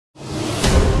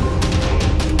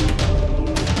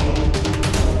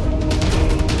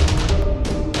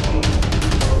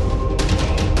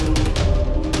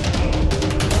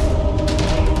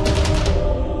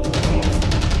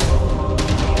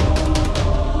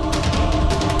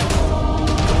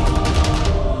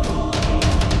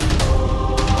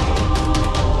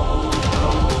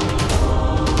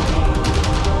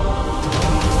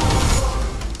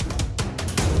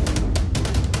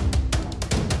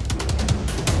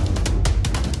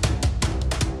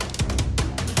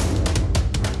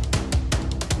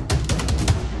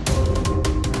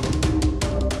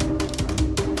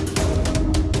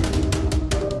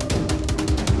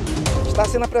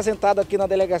sendo apresentado aqui na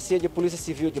Delegacia de Polícia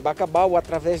Civil de Bacabal,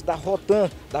 através da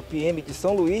Rotan, da PM de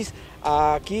São Luís.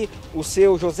 Aqui o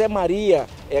seu José Maria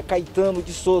Caetano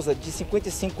de Souza, de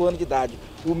 55 anos de idade.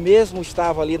 O mesmo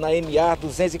estava ali na MA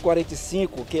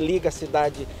 245, que liga a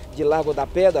cidade de Lago da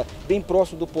Pedra, bem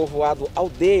próximo do povoado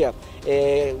Aldeia.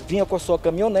 Vinha com a sua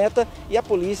caminhoneta e a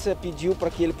polícia pediu para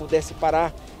que ele pudesse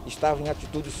parar. Estava em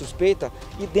atitude suspeita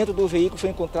e dentro do veículo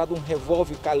foi encontrado um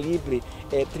revólver calibre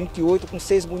 38 com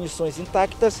 6 munições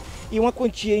intactas e uma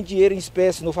quantia em dinheiro em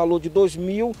espécie no valor de R$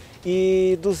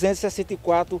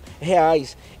 2.264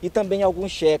 e também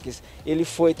alguns cheques. Ele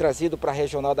foi trazido para a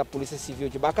regional da Polícia Civil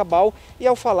de Bacabal e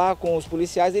ao falar com os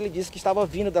policiais ele disse que estava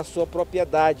vindo da sua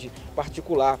propriedade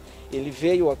particular. Ele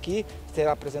veio aqui,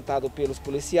 será apresentado pelos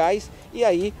policiais e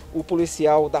aí o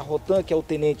policial da Rotan, que é o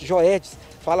tenente Joedes,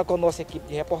 fala com a nossa equipe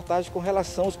de reportagem com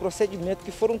relação aos procedimentos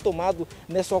que foram tomados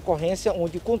nessa ocorrência,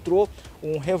 onde encontrou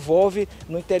um revólver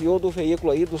no interior do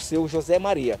veículo aí do seu José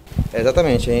Maria.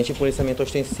 Exatamente, a gente policiamento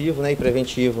ostensivo, né, e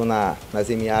preventivo nas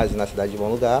MAs e na cidade de Bom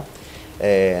Lugar,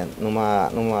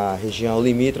 numa região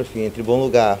limítrofe entre Bom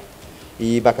Lugar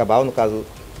e Bacabal, no caso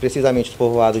precisamente os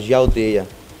povoados de Aldeia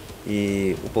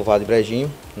e o povoado de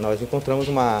Brejinho. Nós encontramos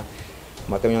uma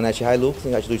caminhonete Hilux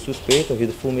em atitude suspeita,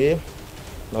 vidro fumê.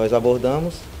 Nós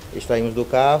abordamos, extraímos do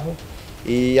carro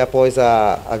e após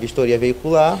a vistoria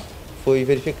veicular foi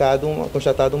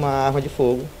constatada uma arma de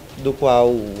fogo, do qual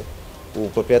o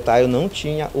proprietário não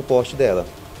tinha o porte dela,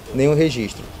 nem o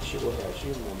registro. Chegou a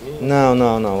reagir no momento?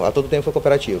 Não. A todo tempo foi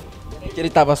cooperativo. Ele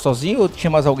estava sozinho ou tinha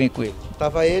mais alguém com ele?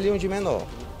 Estava ele e um de menor.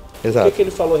 Exato. O que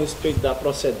ele falou a respeito da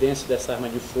procedência dessa arma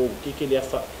de fogo? O que ele ia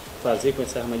fazer com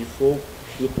essa arma de fogo?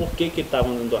 E o porquê que ele estava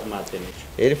andando armado, tenente?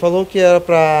 Ele falou que era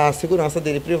para a segurança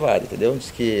dele privada, entendeu?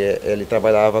 Disse que ele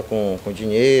trabalhava com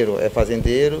dinheiro, é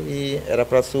fazendeiro e era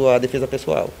para sua defesa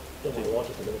pessoal. Tem uma loja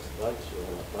também na cidade, senhor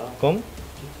relatar? Como?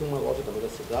 Tinha uma loja também na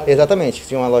cidade? Exatamente,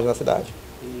 tinha uma loja na cidade.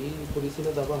 E por isso ele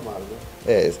andava armado,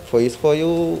 né? Isso foi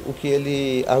o que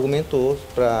ele argumentou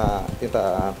para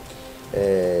tentar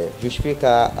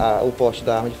justificar o porte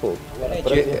da arma de fogo. Agora,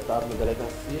 apresentado na delegacia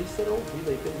e será ouvido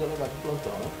aí pelo delegado de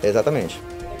plantão, né? Exatamente.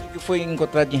 O que foi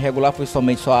encontrado de irregular foi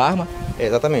somente só a arma?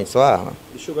 Exatamente, só a arma.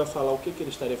 E chegou a falar o que ele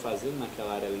estaria fazendo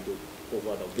naquela área ali do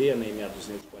povoado Aldeia, na MA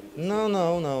 245?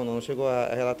 Não chegou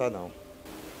a relatar não.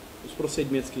 Os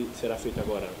procedimentos que será feito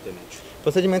agora, tenente?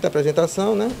 Procedimento de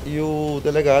apresentação, né? E o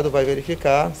delegado vai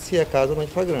verificar se é caso ou não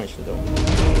de flagrante, entendeu?